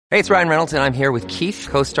Hey, it's Ryan Reynolds, and I'm here with Keith,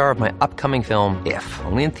 co-star of my upcoming film, If,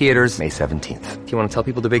 only in theaters May 17th. Do you want to tell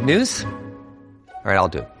people the big news? All right, I'll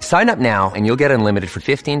do it. Sign up now and you'll get unlimited for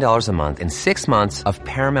 $15 a month and 6 months of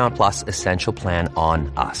Paramount Plus Essential Plan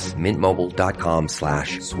on us.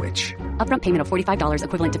 MintMobile.com/switch. Upfront payment of $45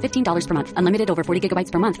 equivalent to $15 per month. Unlimited over 40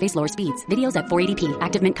 gigabytes per month. Face lower speeds. Videos at 480p.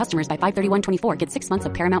 Active Mint customers by 531.24 get 6 months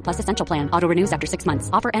of Paramount Plus Essential Plan. Auto renews after 6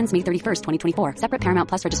 months. Offer ends May 31st, 2024. Separate Paramount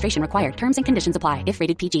Plus registration required. Terms and conditions apply if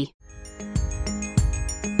rated PG.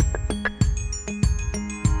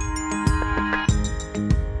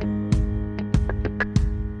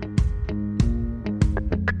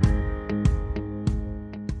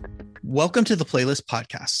 Welcome to the Playlist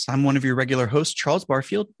Podcast. I'm one of your regular hosts, Charles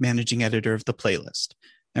Barfield, managing editor of The Playlist.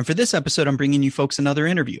 And for this episode, I'm bringing you folks another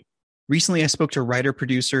interview. Recently, I spoke to writer,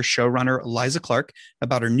 producer, showrunner Eliza Clark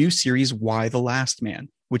about her new series, Why the Last Man,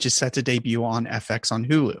 which is set to debut on FX on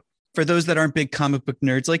Hulu. For those that aren't big comic book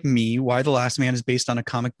nerds like me, Why the Last Man is based on a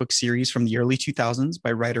comic book series from the early 2000s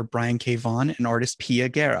by writer Brian K. Vaughan and artist Pia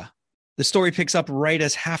Guerra. The story picks up right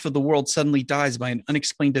as half of the world suddenly dies by an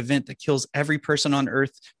unexplained event that kills every person on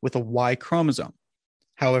Earth with a Y chromosome.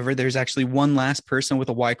 However, there's actually one last person with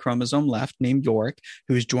a Y chromosome left named Yorick,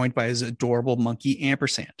 who is joined by his adorable monkey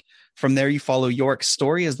Ampersand. From there, you follow Yorick's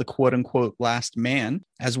story as the quote-unquote last man,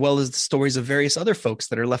 as well as the stories of various other folks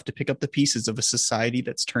that are left to pick up the pieces of a society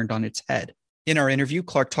that's turned on its head. In our interview,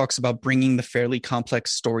 Clark talks about bringing the fairly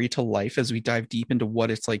complex story to life as we dive deep into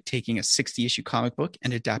what it's like taking a 60-issue comic book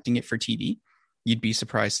and adapting it for TV. You'd be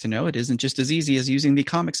surprised to know it isn't just as easy as using the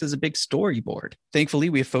comics as a big storyboard.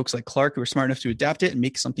 Thankfully, we have folks like Clark who are smart enough to adapt it and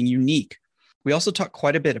make something unique. We also talk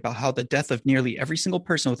quite a bit about how the death of nearly every single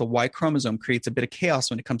person with a Y chromosome creates a bit of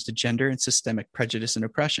chaos when it comes to gender and systemic prejudice and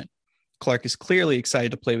oppression. Clark is clearly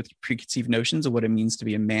excited to play with preconceived notions of what it means to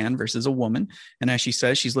be a man versus a woman. And as she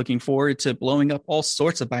says, she's looking forward to blowing up all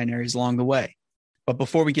sorts of binaries along the way. But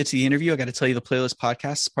before we get to the interview, I got to tell you the Playlist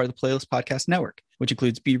Podcast is part of the Playlist Podcast Network, which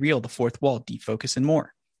includes Be Real, The Fourth Wall, Deep Focus, and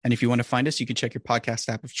more. And if you want to find us, you can check your podcast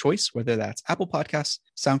app of choice, whether that's Apple Podcasts,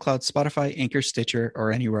 SoundCloud, Spotify, Anchor, Stitcher,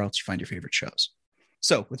 or anywhere else you find your favorite shows.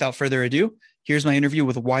 So without further ado, here's my interview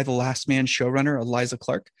with Why the Last Man showrunner Eliza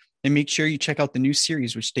Clark. And make sure you check out the new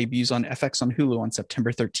series, which debuts on FX on Hulu on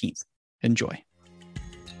September 13th. Enjoy.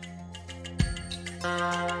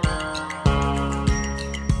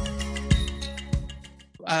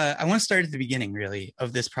 I want to start at the beginning, really,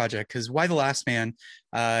 of this project, because Why the Last Man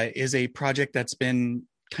is a project that's been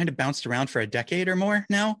kind of bounced around for a decade or more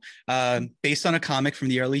now, based on a comic from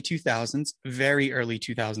the early 2000s, very early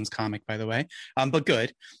 2000s comic, by the way, but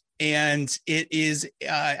good. And it is,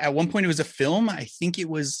 at one point it was a film. I think it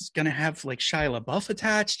was going to have like Shia LaBeouf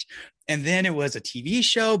attached. And then it was a TV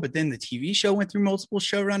show, but then the TV show went through multiple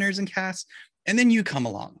showrunners and casts. And then you come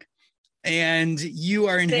along and you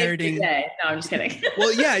are inheriting. No, I'm just kidding.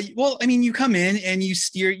 Well, yeah. Well, I mean, you come in and you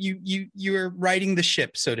steer, you're riding the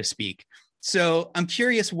ship, so to speak. So I'm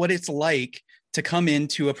curious what it's like to come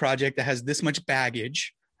into a project that has this much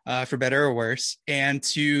baggage, for better or worse, and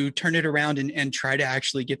to turn it around and try to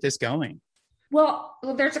actually get this going. Well,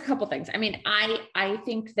 there's a couple things. I mean, I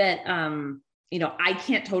think that, I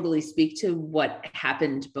can't totally speak to what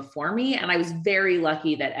happened before me. And I was very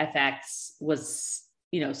lucky that FX was,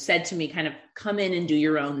 said to me kind of come in and do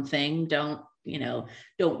your own thing. Don't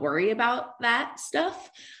worry about that stuff.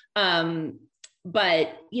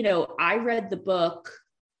 But, I read the book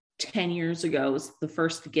 10 years ago. It was the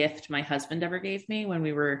first gift my husband ever gave me when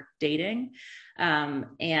we were dating. And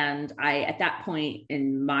at that point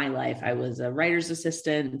in my life, I was a writer's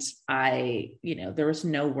assistant. There was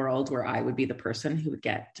no world where I would be the person who would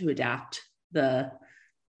get to adapt the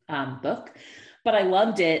book, but I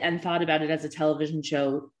loved it and thought about it as a television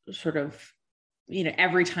show sort of,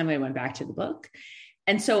 every time I went back to the book.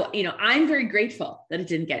 And so, I'm very grateful that it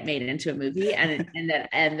didn't get made into a movie and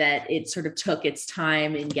that it sort of took its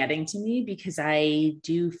time in getting to me, because I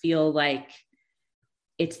do feel like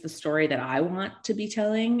it's the story that I want to be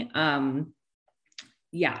telling.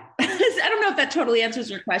 Yeah. I don't know if that totally answers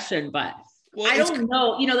your question, but well, I don't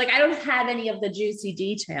know, I don't have any of the juicy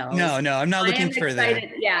details. No, I'm not looking for that.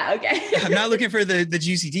 Yeah. Okay. I'm not looking for the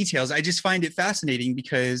juicy details. I just find it fascinating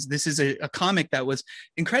because this is a comic that was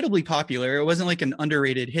incredibly popular. It wasn't like an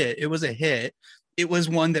underrated hit. It was a hit. It was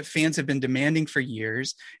one that fans have been demanding for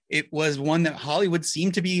years. It was one that Hollywood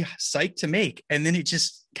seemed to be psyched to make. And then it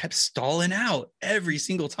just kept stalling out every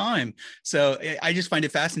single time. So I just find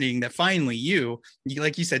it fascinating that finally you,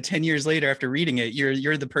 like you said, 10 years later after reading it,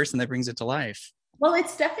 you're the person that brings it to life. Well,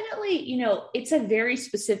 it's definitely, it's a very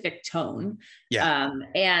specific tone. Yeah.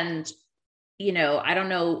 And, I don't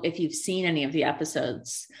know if you've seen any of the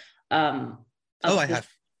episodes. I have.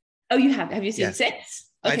 Oh, you have you seen Yes. 6?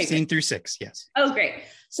 I've Okay, seen great. through 6. Yes. Oh, great.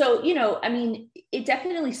 So, I mean, it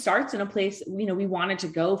definitely starts in a place, we wanted to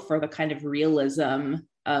go for the kind of realism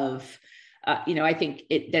of, I think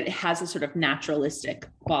that it has a sort of naturalistic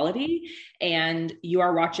quality, and you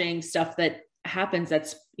are watching stuff that happens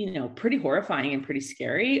that's, pretty horrifying and pretty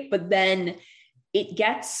scary, but then it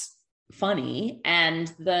gets funny,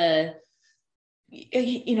 and like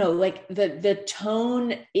the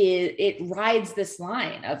tone it rides this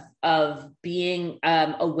line of being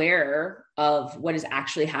aware of what is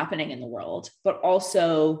actually happening in the world, but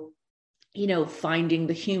also, finding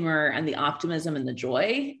the humor and the optimism and the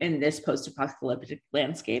joy in this post-apocalyptic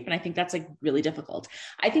landscape. And I think that's like really difficult.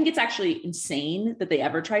 I think it's actually insane that they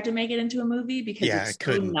ever tried to make it into a movie, because it's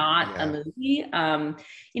so not a movie. And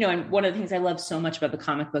one of the things I love so much about the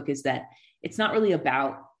comic book is that it's not really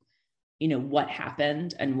about what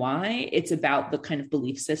happened and why. It's about the kind of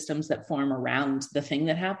belief systems that form around the thing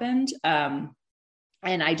that happened. And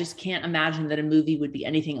I just can't imagine that a movie would be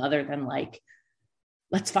anything other than like,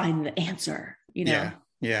 let's find the answer,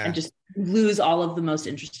 and just lose all of the most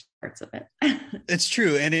interesting parts of it. It's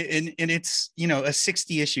true. And it's, a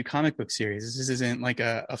 60 issue comic book series. This isn't like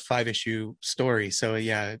a 5-issue story. So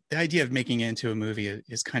yeah, the idea of making it into a movie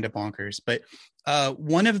is kind of bonkers. But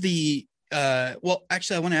one of the, well,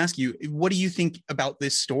 actually, I want to ask you, what do you think about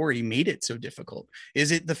this story made it so difficult?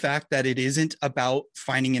 Is it the fact that it isn't about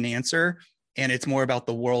finding an answer and it's more about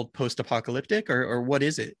the world post-apocalyptic, or what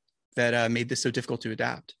is it that made this so difficult to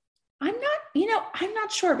adapt? I'm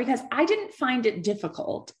not sure, because I didn't find it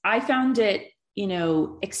difficult. I found it,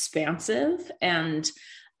 expansive, and,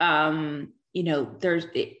 to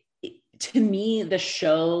me, the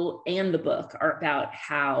show and the book are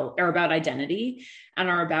about identity, and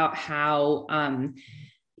are about how,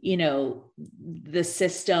 the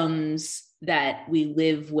systems that we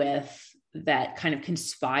live with that kind of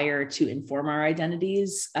conspire to inform our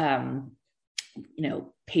identities,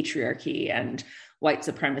 patriarchy and white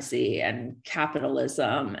supremacy and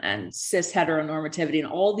capitalism and cis heteronormativity and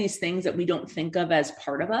all these things that we don't think of as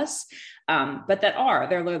part of us, but they're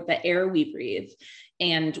the air we breathe.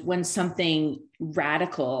 And when something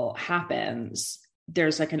radical happens,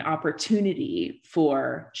 there's like an opportunity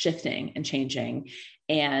for shifting and changing.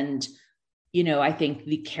 And, I think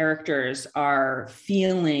the characters are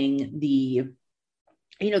feeling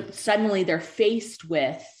suddenly they're faced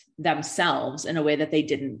with themselves in a way that they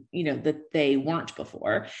didn't, that they weren't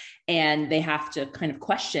before. And they have to kind of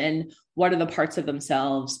question, what are the parts of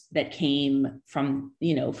themselves that came from,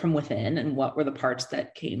 from within, and what were the parts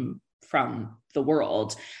that came from the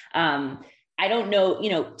world. I don't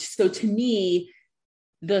know, so to me,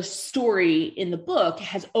 the story in the book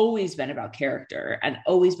has always been about character and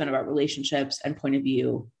always been about relationships and point of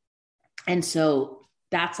view. And so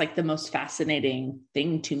that's like the most fascinating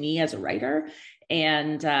thing to me as a writer.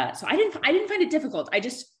 And so I didn't find it difficult. I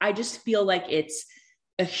just feel like it's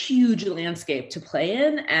a huge landscape to play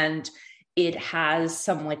in, and it has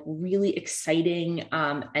some like really exciting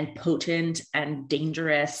and potent and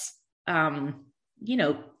dangerous,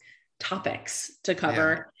 topics to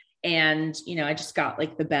cover. And, I just got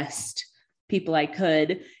like the best people I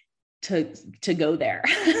could to go there.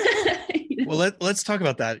 Well, let's talk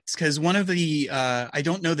about that, because one of the, I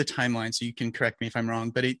don't know the timeline, so you can correct me if I'm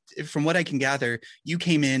wrong, but from what I can gather, you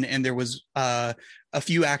came in and there was a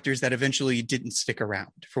few actors that eventually didn't stick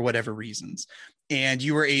around for whatever reasons. And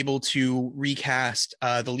you were able to recast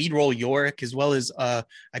the lead role, Yorick, as well as, I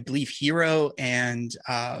believe, Hero and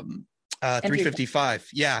 355.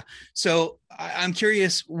 Yeah. So I'm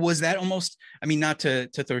curious, was that almost, I mean, not to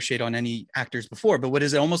throw shade on any actors before, but what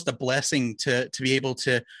is it, almost a blessing to be able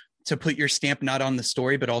to put your stamp not on the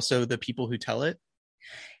story, but also the people who tell it?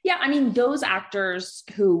 Yeah, I mean, those actors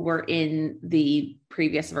who were in the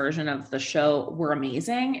previous version of the show were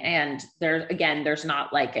amazing. And there's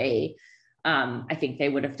not like I think they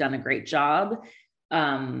would have done a great job.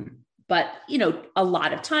 But, a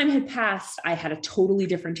lot of time had passed. I had a totally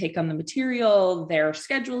different take on the material. Their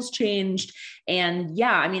schedules changed. And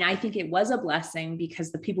yeah, I mean, I think it was a blessing,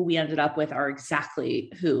 because the people we ended up with are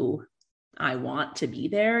exactly who I want to be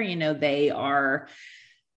there. They are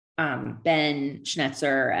Ben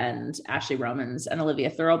Schnetzer and Ashley Romans and Olivia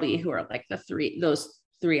Thirlby, who are like those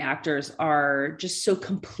three actors are just so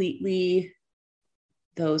completely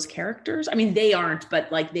those characters. I mean, they aren't,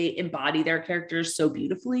 but like they embody their characters so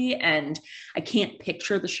beautifully, and I can't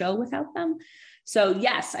picture the show without them. So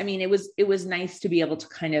yes, I mean, it was nice to be able to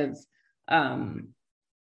kind of,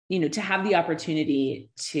 to have the opportunity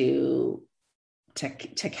to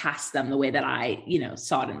cast them the way that I,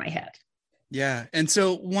 saw it in my head. Yeah. And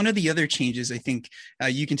so one of the other changes, I think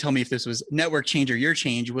you can tell me if this was network change or your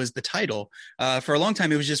change, was the title. For a long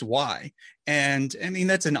time, it was just Why. And I mean,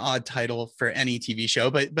 that's an odd title for any TV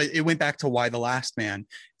show, but it went back to Why the Last Man.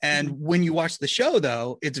 And when you watch the show,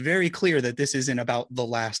 though, it's very clear that this isn't about the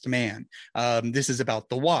last man. This is about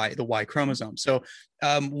the Y chromosome. So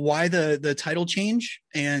why the title change?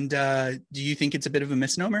 And do you think it's a bit of a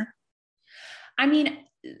misnomer? I mean,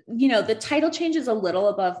 the title change is a little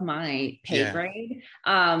above my pay grade.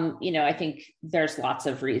 I think there's lots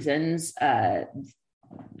of reasons.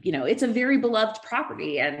 It's a very beloved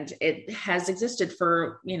property and it has existed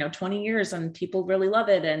for, 20 years and people really love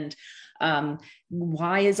it. And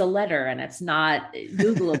why is a letter and it's not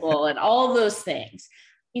Googleable and all those things.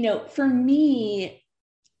 For me,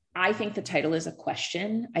 I think the title is a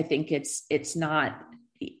question. I think it's not,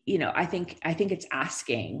 I think it's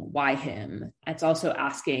asking why him. It's also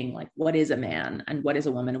asking like, what is a man and what is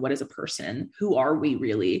a woman? What is a person? Who are we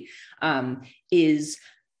really? Is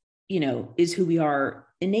who we are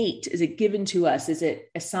innate? Is it given to us? Is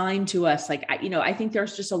it assigned to us? Like, I think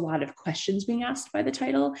there's just a lot of questions being asked by the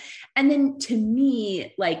title. And then to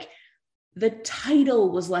me, like the title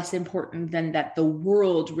was less important than that the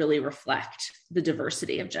world really reflect the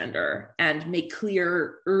diversity of gender and make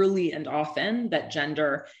clear early and often that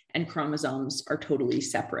gender and chromosomes are totally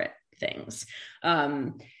separate things.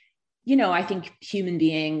 I think human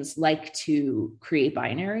beings like to create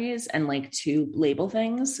binaries and like to label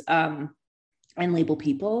things and label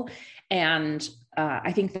people. And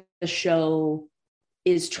I think that the show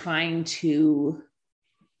is trying to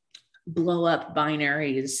blow up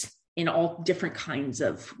binaries in all different kinds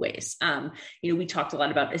of ways. We talked a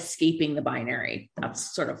lot about escaping the binary.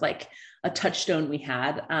 That's sort of like a touchstone we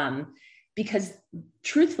had, because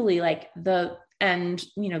truthfully, like the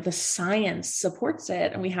science supports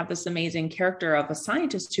it. And we have this amazing character of a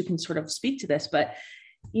scientist who can sort of speak to this, but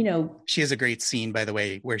she has a great scene, by the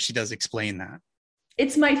way, where she does explain that.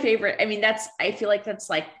 It's my favorite. I mean, I feel like that's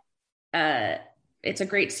like, it's a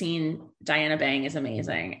great scene. Diana Bang is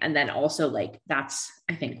amazing. And then also like, that's,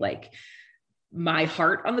 I think like my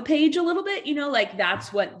heart on the page a little bit, like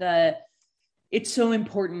that's what it's so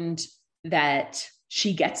important that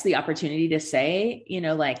she gets the opportunity to say,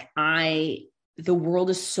 the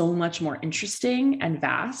world is so much more interesting and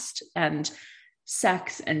vast and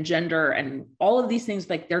sex and gender and all of these things,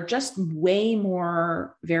 like they're just way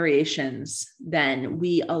more variations than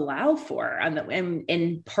we allow for.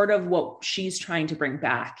 And part of what she's trying to bring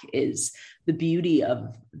back is the beauty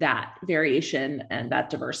of that variation and that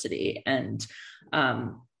diversity. And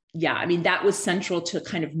that was central to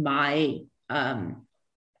kind of my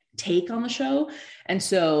take on the show. And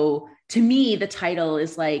so to me, the title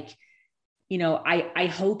is like,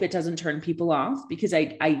 I hope it doesn't turn people off because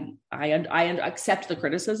I accept the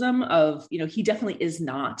criticism of, he definitely is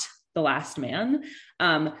not the last man.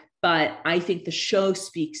 But I think the show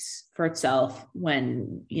speaks for itself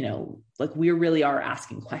when, like we really are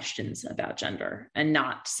asking questions about gender and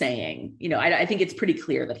not saying, I think it's pretty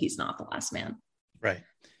clear that he's not the last man. Right.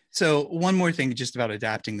 So one more thing just about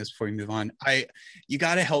adapting this before we move on. You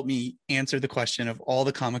got to help me answer the question of all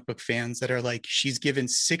the comic book fans that are like, she's given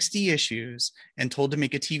 60 issues and told to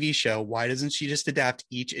make a TV show. Why doesn't she just adapt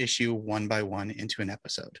each issue one by one into an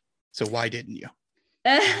episode? So why didn't you?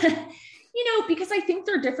 Because I think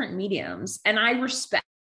they're different mediums and I respect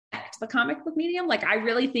the comic book medium. Like I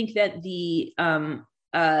really think that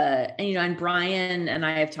and Brian and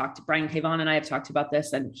I have talked, Brian Pavon and I have talked about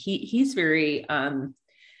this and he's very,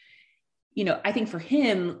 I think for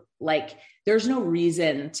him, like there's no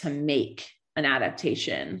reason to make an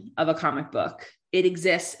adaptation of a comic book. It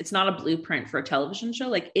exists. It's not a blueprint for a television show.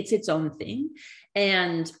 Like it's its own thing.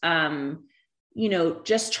 And,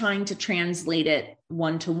 just trying to translate it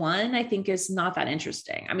one-to-one, I think is not that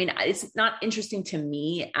interesting. I mean, it's not interesting to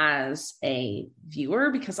me as a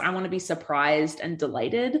viewer because I want to be surprised and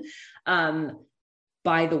delighted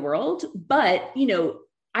by the world. But,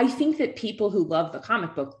 I think that people who love the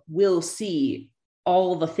comic book will see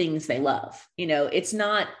all the things they love. It's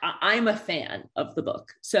not, I'm a fan of the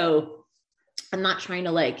book. So I'm not trying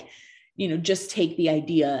to just take the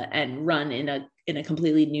idea and run in a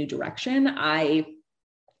completely new direction. I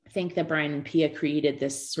think that Brian and Pia created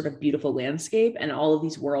this sort of beautiful landscape and all of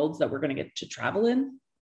these worlds that we're going to get to travel in.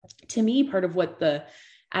 To me, part of what the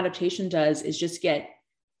adaptation does is just get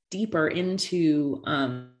deeper into,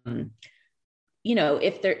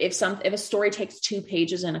 if a story takes 2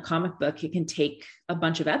 pages in a comic book, it can take a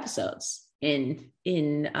bunch of episodes in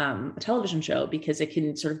a television show because it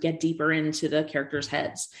can sort of get deeper into the characters'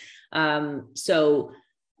 heads.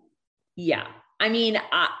 I mean,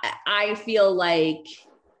 I feel like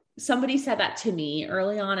somebody said that to me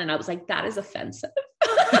early on, and I was like, that is offensive.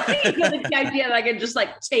 The idea that I could just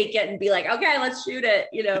like take it and be like, okay, let's shoot it,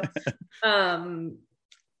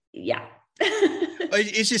 yeah.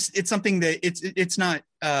 It's something that it's not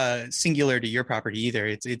singular to your property either.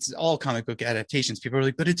 It's all comic book adaptations. People are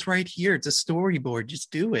like, but it's right here. It's a storyboard.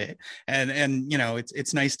 Just do it. And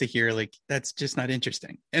it's nice to hear like, that's just not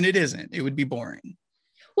interesting. And it isn't. It would be boring.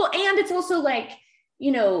 Well, and it's also like,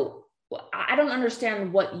 I don't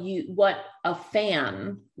understand what a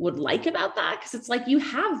fan would like about that. Cause it's like, you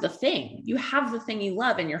have the thing you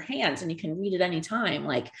love in your hands and you can read it anytime.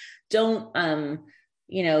 Like, don't,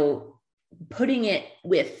 putting it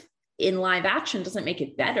in live action doesn't make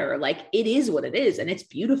it better. Like, it is what it is, and it's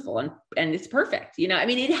beautiful and it's perfect. It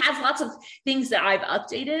has lots of things that I've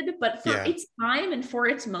updated, but for its time and for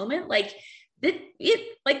its moment, like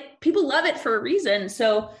it like people love it for a reason.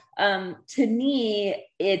 So to me,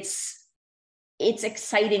 it's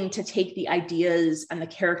exciting to take the ideas and the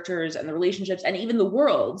characters and the relationships and even the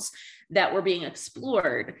worlds that were being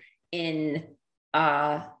explored in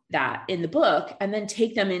in the book, and then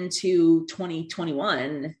take them into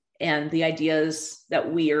 2021 and the ideas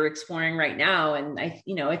that we are exploring right now. And I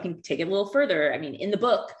think take it a little further. I mean, in the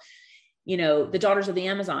book, the Daughters of the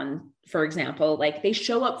Amazon, for example, like they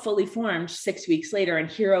show up fully formed 6 weeks later,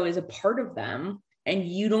 and Hero is a part of them. And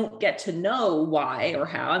you don't get to know why or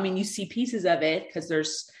how. I mean, you see pieces of it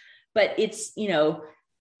but it's,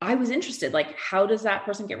 I was interested, like, how does that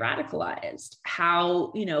person get radicalized?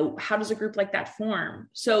 How does a group like that form?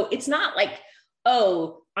 So it's not like,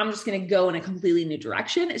 oh, I'm just going to go in a completely new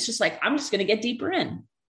direction. It's just like, I'm just going to get deeper in.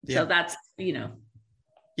 Yeah. So that's,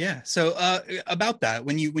 Yeah. So about that,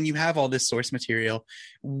 when you have all this source material,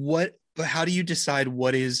 how do you decide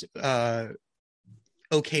what is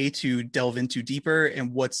okay to delve into deeper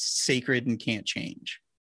and what's sacred and can't change?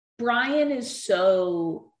 Brian is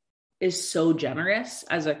so generous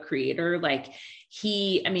as a creator. Like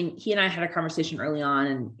he and I had a conversation early on,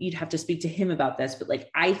 and you'd have to speak to him about this, but like,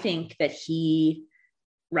 I think that he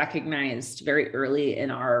recognized very early in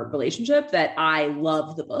our relationship that I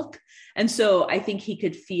love the book. And so I think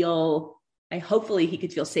hopefully he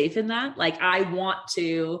could feel safe in that. Like, I want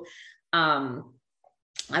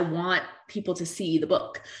people to see the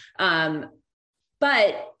book.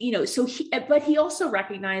 But he also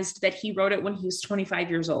recognized that he wrote it when he was 25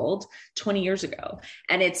 years old, 20 years ago.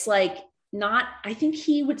 And it's like, I think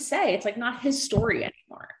he would say it's like not his story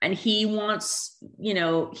anymore. And he wants,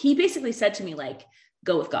 he basically said to me, like,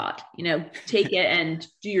 go with God, take it and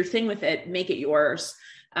do your thing with it, make it yours,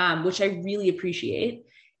 which I really appreciate.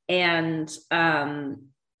 And, and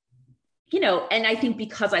I think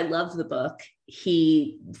because I loved the book,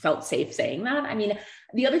 he felt safe saying that. I mean,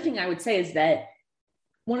 the other thing I would say is that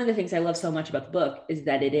one of the things I love so much about the book is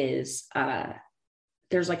that it is,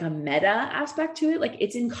 there's like a meta aspect to it. Like,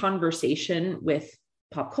 it's in conversation with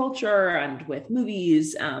pop culture and with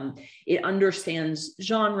movies. It understands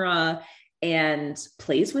genre and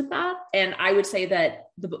plays with that. And I would say that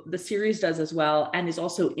the series does as well, and is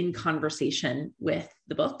also in conversation with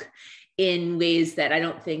the book in ways that I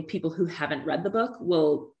don't think people who haven't read the book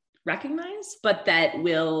will recognize, but that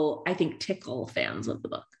will, I think, tickle fans of the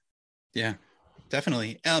book. Yeah,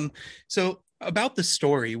 definitely. So about the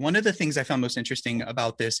story, one of the things I found most interesting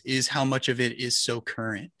about this is how much of it is so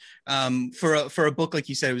current. For a book, like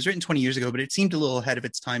you said, it was written 20 years ago, but it seemed a little ahead of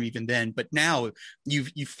its time even then. But now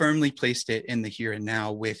you've firmly placed it in the here and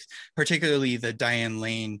now, with particularly the Diane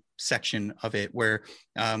Lane section of it, where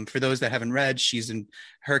for those that haven't read,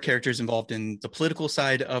 her character is involved in the political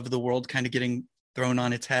side of the world, kind of getting thrown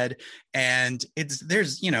on its head. And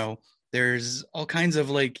there's all kinds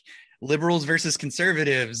of like liberals versus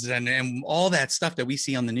conservatives and all that stuff that we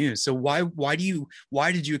see on the news. So why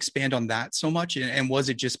did you expand on that so much? And was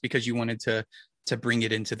it just because you wanted to bring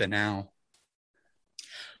it into the now?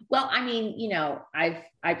 Well, I mean,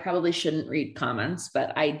 I probably shouldn't read comments,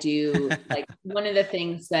 but I do. Like, one of the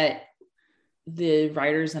things that the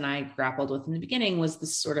writers and I grappled with in the beginning was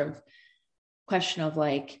this sort of question of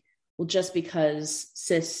like, well, just because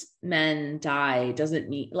cis men die doesn't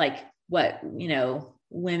mean, like, what,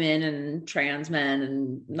 women and trans men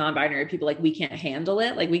and non-binary people, like, we can't handle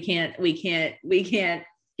it. Like, we can't,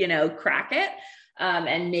 crack it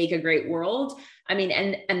and make a great world. I mean,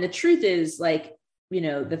 and the truth is, like,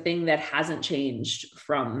 the thing that hasn't changed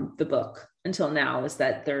from the book until now is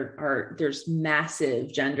that there's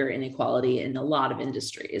massive gender inequality in a lot of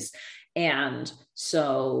industries. And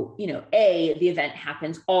so, the event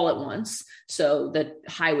happens all at once. So the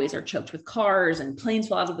highways are choked with cars and planes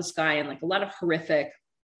fall out of the sky, and like a lot of horrific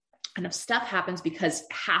kind of stuff happens because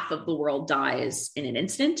half of the world dies in an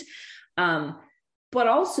instant. but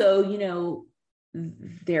also,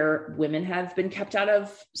 women have been kept out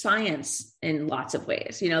of science in lots of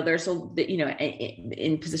ways. There's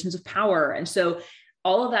in positions of power. And so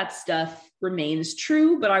all of that stuff remains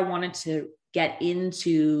true, but I wanted to get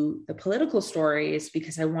into the political stories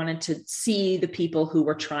because I wanted to see the people who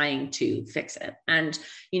were trying to fix it, and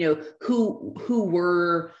who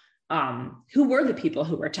were the people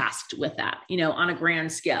who were tasked with that, on a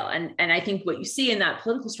grand scale. And I think what you see in that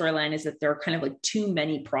political storyline is that there are kind of like too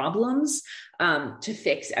many problems to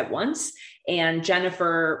fix at once. And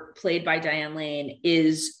Jennifer, played by Diane Lane,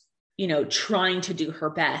 is trying to do her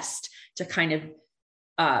best to kind of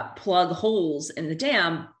plug holes in the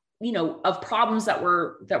dam, of problems that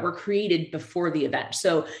were created before the event.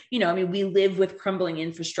 So, we live with crumbling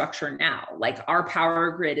infrastructure now. Like, our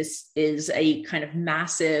power grid is a kind of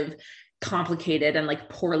massive, complicated, and like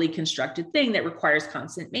poorly constructed thing that requires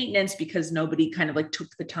constant maintenance because nobody kind of like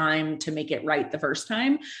took the time to make it right the first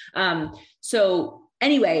time. So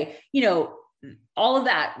anyway, all of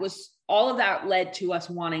that led to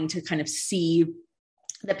us wanting to kind of see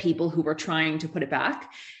the people who were trying to put it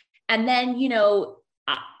back. And then,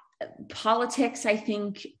 politics, I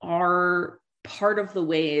think, are part of the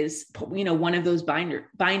ways, one of those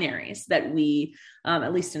binaries that we,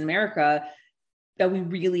 at least in America, that we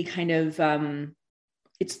really kind of,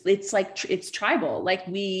 it's tribal. Like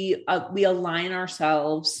we align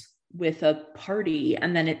ourselves with a party,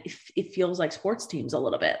 and then it feels like sports teams a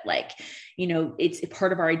little bit, like, it's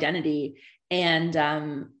part of our identity. And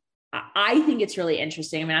I think it's really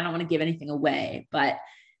interesting. I mean, I don't want to give anything away, but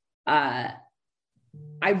I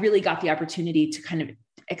really got the opportunity to kind of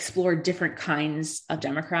explore different kinds of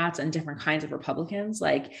Democrats and different kinds of Republicans.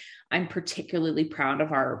 Like, I'm particularly proud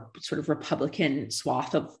of our sort of Republican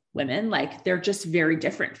swath of women. Like, they're just very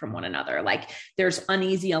different from one another. Like, there's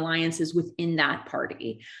uneasy alliances within that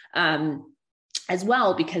party as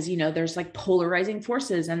well, because, there's like polarizing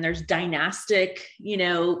forces, and there's dynastic,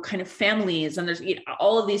 kind of families, and there's,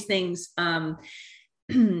 all of these things. I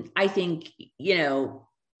think,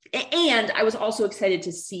 and I was also excited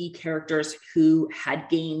to see characters who had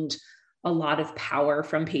gained a lot of power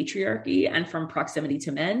from patriarchy and from proximity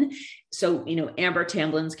to men. So, Amber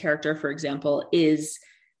Tamblin's character, for example, is,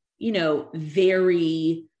 is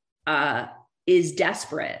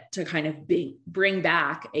desperate to kind of bring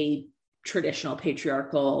back a traditional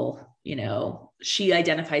patriarchal, she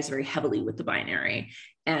identifies very heavily with the binary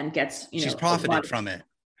and gets, she's profited from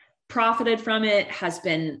it, has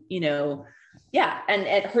been,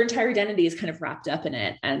 and her entire identity is kind of wrapped up in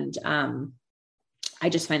it. And I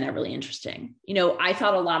just find that really interesting. I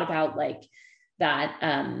thought a lot about like that,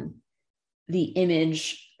 the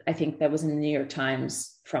image, I think that was in the New York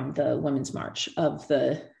Times from the Women's March of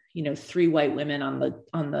the, 3 white women on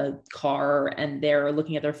the car, and they're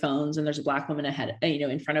looking at their phones, and there's a Black woman ahead,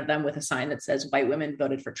 in front of them with a sign that says white women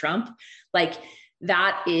voted for Trump. Like,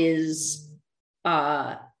 that is,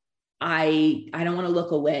 I don't want to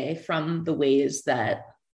look away from the ways that,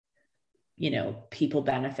 people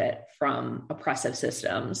benefit from oppressive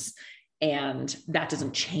systems. And that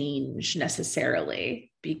doesn't change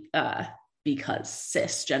necessarily because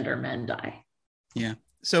cisgender men die. Yeah.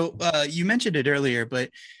 So you mentioned it earlier, but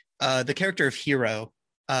the character of Hero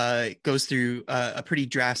goes through a pretty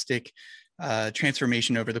drastic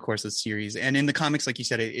transformation over the course of the series. And in the comics, like you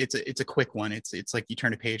said, it's a quick one. It's like you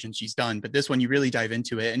turn a page and she's done. But this one, you really dive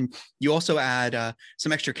into it, and you also add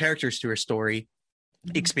some extra characters to her story,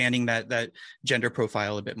 expanding that gender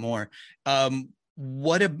profile a bit more.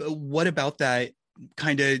 What about that?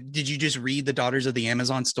 Kind of, did you just read the Daughters of the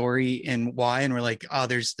Amazon story and why, and we're like, oh,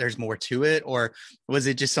 there's more to it? Or was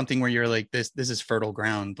it just something where you're like, this is fertile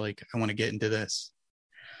ground, like I want to get into this?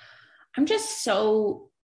 I'm so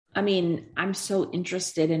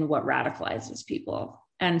interested in what radicalizes people.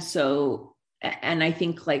 And I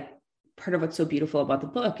think like part of what's so beautiful about the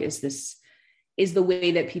book is the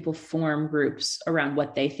way that people form groups around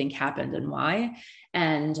what they think happened and why.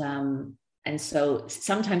 And so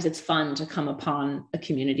sometimes it's fun to come upon a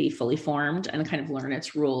community fully formed and kind of learn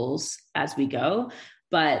its rules as we go.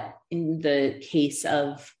 But in the case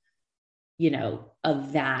of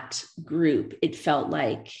that group, it felt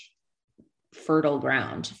like fertile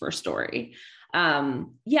ground for a story. And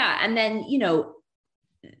then,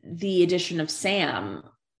 the addition of Sam,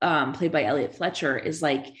 played by Elliot Fletcher, is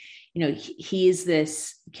like, he is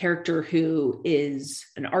this character who is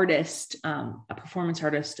an artist, a performance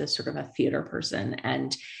artist, a sort of a theater person.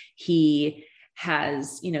 And he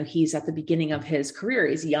has, he's at the beginning of his career.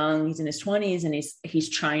 He's young, he's in his 20s, and he's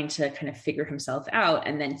trying to kind of figure himself out,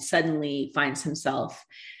 and then suddenly finds himself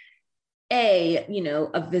a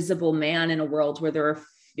visible man in a world where there are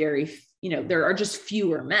very there are just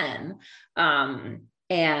fewer men.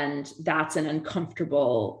 And that's an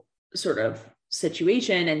uncomfortable sort of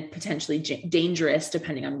situation and potentially dangerous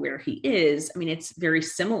depending on where he is. I mean, it's very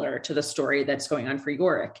similar to the story that's going on for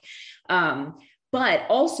Yorick. But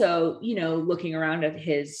also, looking around at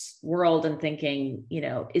his world and thinking,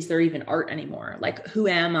 is there even art anymore? Like, who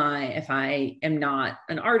am I if I am not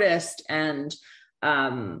an artist? And,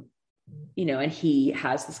 and he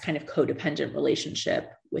has this kind of codependent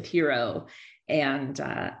relationship with Hero. And,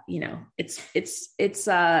 it's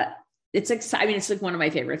exciting. I mean, it's like one of my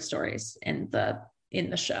favorite stories in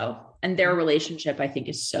the show, and their relationship, I think,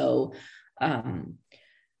 is so,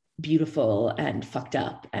 beautiful and fucked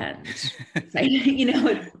up and it's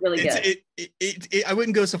really good. I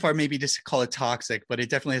wouldn't go so far maybe to call it toxic, but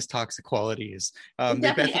it definitely has toxic qualities.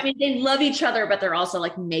 Definitely. I mean, they love each other, but they're also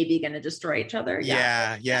like maybe going to destroy each other.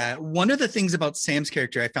 Yeah. One of the things about Sam's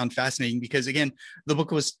character I found fascinating, because again, the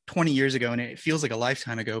book was 20 years ago and it feels like a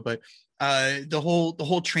lifetime ago, but the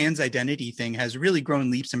whole trans identity thing has really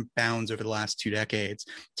grown leaps and bounds over the last 2 decades,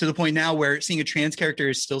 to the point now where seeing a trans character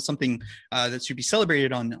is still something that should be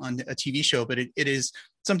celebrated on a TV show, but it is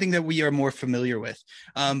something that we are more familiar with.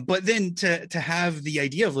 But then to have the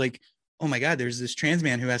idea of like, oh my God, there's this trans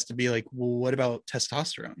man who has to be like, well, what about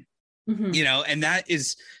testosterone? Mm-hmm. And that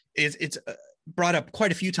it's brought up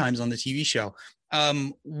quite a few times on the TV show.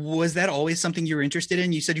 Was that always something you were interested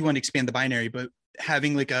in? You said you want to expand the binary, but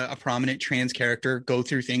having like a prominent trans character go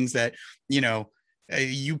through things that,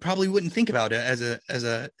 you probably wouldn't think about it as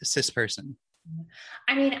a cis person.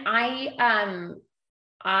 I mean,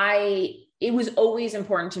 it was always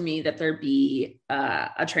important to me that there be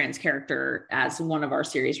a trans character as one of our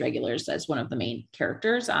series regulars, as one of the main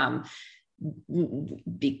characters.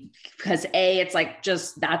 Because it's like,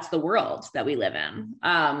 just, that's the world that we live in.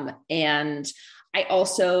 And I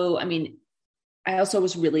also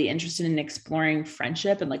was really interested in exploring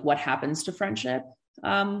friendship and like what happens to friendship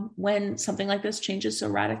when something like this changes so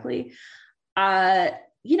radically. And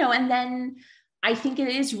then I think it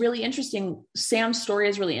is really interesting. Sam's story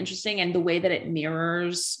is really interesting, and the way that it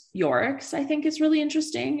mirrors Yorick's, I think, is really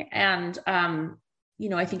interesting. And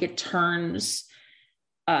I think it turns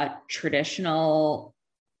traditional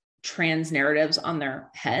trans narratives on their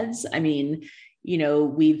heads. I mean,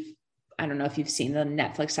 I don't know if you've seen the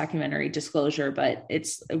Netflix documentary Disclosure, but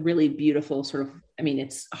it's a really beautiful sort of, I mean,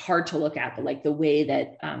 it's hard to look at, but like the way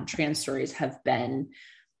that trans stories have been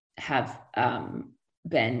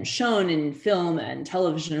shown in film and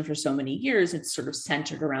television for so many years, it's sort of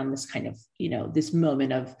centered around this kind of, this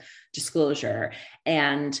moment of disclosure.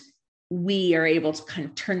 And we are able to kind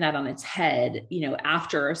of turn that on its head,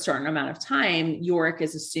 after a certain amount of time. Yorick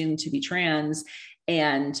is assumed to be trans,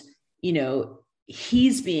 and,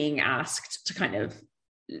 he's being asked to kind of,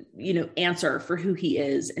 answer for who he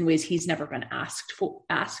is in ways he's never been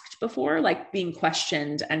asked before, like being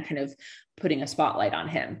questioned and kind of putting a spotlight on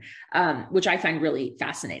him, which I find really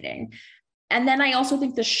fascinating. And then I also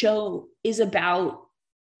think the show is about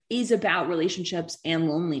relationships and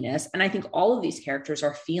loneliness. And I think all of these characters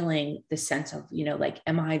are feeling the sense of, like,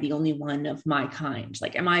 am I the only one of my kind?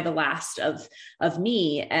 Like, am I the last of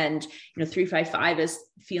me? And, 355 is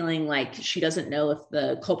feeling like she doesn't know if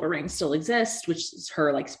the Culpa Ring still exists, which is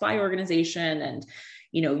her like spy organization. And,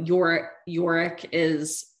 Yorick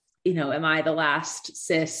is, am I the last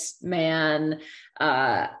cis man?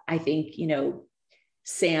 I think,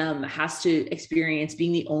 Sam has to experience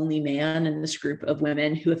being the only man in this group of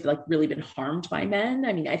women who have like really been harmed by men.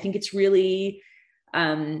 I mean, I think it's really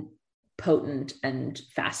potent and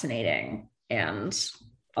fascinating. And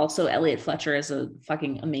also Elliot Fletcher is a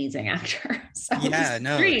fucking amazing actor. So yeah,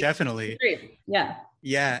 no, definitely. Yeah.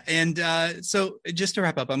 Yeah. And so just to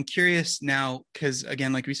wrap up, I'm curious now, because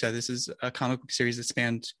again, like we said, this is a comic book series that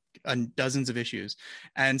spanned dozens of issues.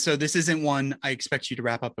 And so this isn't one I expect you to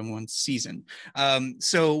wrap up in one season.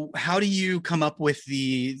 So how do you come up with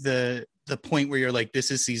the point where you're like,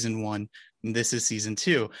 this is season 1 and this is season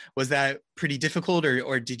 2? Was that pretty difficult,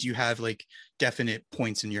 or did you have like definite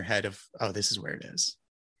points in your head of, oh, this is where it is?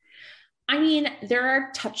 I mean, there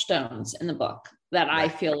are touchstones in the book that I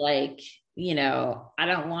feel like, I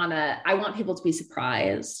want people to be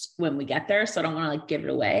surprised when we get there. So I don't want to like give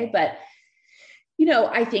it away, but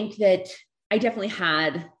I think that I definitely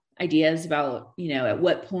had ideas about, at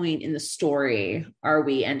what point in the story are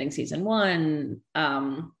we ending season 1,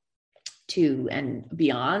 2 and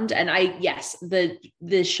beyond. And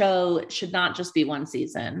the show should not just be 1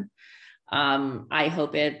 season. I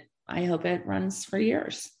hope it runs for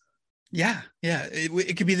years. Yeah, yeah.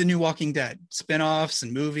 It could be the new Walking Dead spinoffs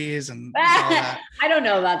and movies and all that. I don't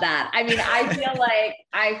know about that. I mean, I feel like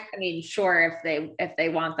I mean, sure, if they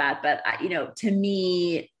want that, but to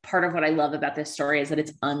me, part of what I love about this story is that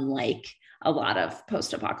it's unlike a lot of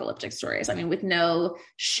post-apocalyptic stories. I mean, with no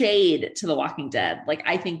shade to The Walking Dead, like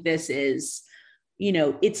I think this is,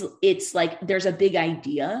 it's like there's a big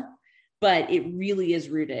idea, but it really is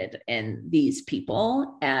rooted in these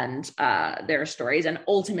people and their stories. And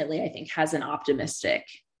ultimately, I think has an optimistic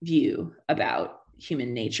view about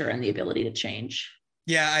human nature and the ability to change.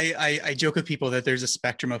 Yeah, I joke with people that there's a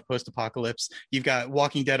spectrum of post-apocalypse. You've got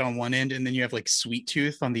Walking Dead on one end, and then you have like Sweet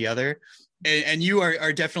Tooth on the other. And you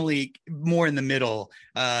are definitely more in the middle.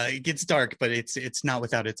 It gets dark, but it's not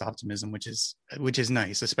without its optimism, which is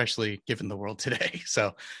nice, especially given the world today.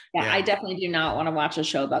 So yeah. I definitely do not want to watch a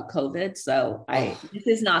show about COVID. So this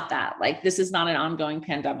is not that. Like this is not an ongoing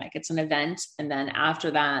pandemic. It's an event, and then after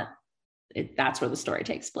that, that's where the story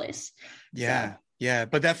takes place. Yeah. So. Yeah,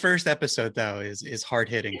 but that first episode though is hard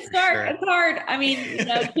hitting. It's hard. I mean,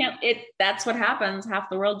 that's what happens. Half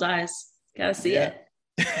the world dies. Gotta see it.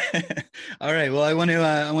 All right. Well, I want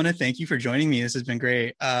to thank you for joining me. This has been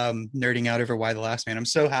great. Nerding out over Y: The Last Man. I'm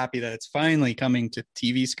so happy that it's finally coming to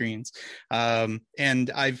TV screens.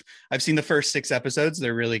 And I've seen the first 6 episodes.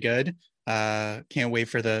 They're really good. Can't wait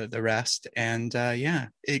for the rest. And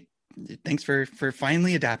thanks for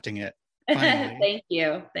finally adapting it. Finally. Thank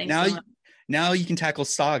you. Thanks so much. Now you can tackle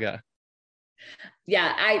Saga.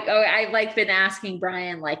 Yeah, I've like been asking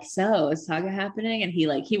Brian, like, so is Saga happening? And he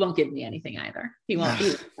won't give me anything either. He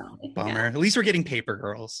won't. Bummer. Yeah. At least we're getting Paper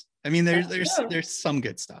Girls. I mean, there's some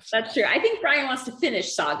good stuff. That's true. I think Brian wants to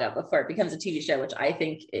finish Saga before it becomes a TV show, which I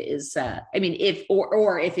think is, if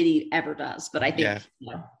it ever does. But I think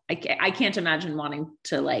I can't imagine wanting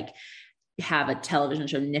to like have a television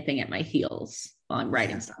show nipping at my heels while I'm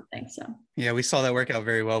writing something. So yeah, we saw that work out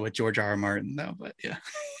very well with George R.R. Martin, though. But yeah.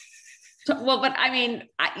 Well, but I mean,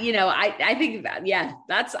 I think that,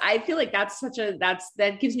 I feel like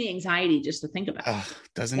that gives me anxiety just to think about. Oh,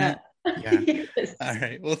 doesn't it? Yeah. Yes. All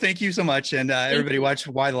right. Well, thank you so much. And everybody watch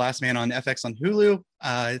Y: The Last Man on FX on Hulu.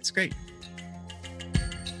 It's great.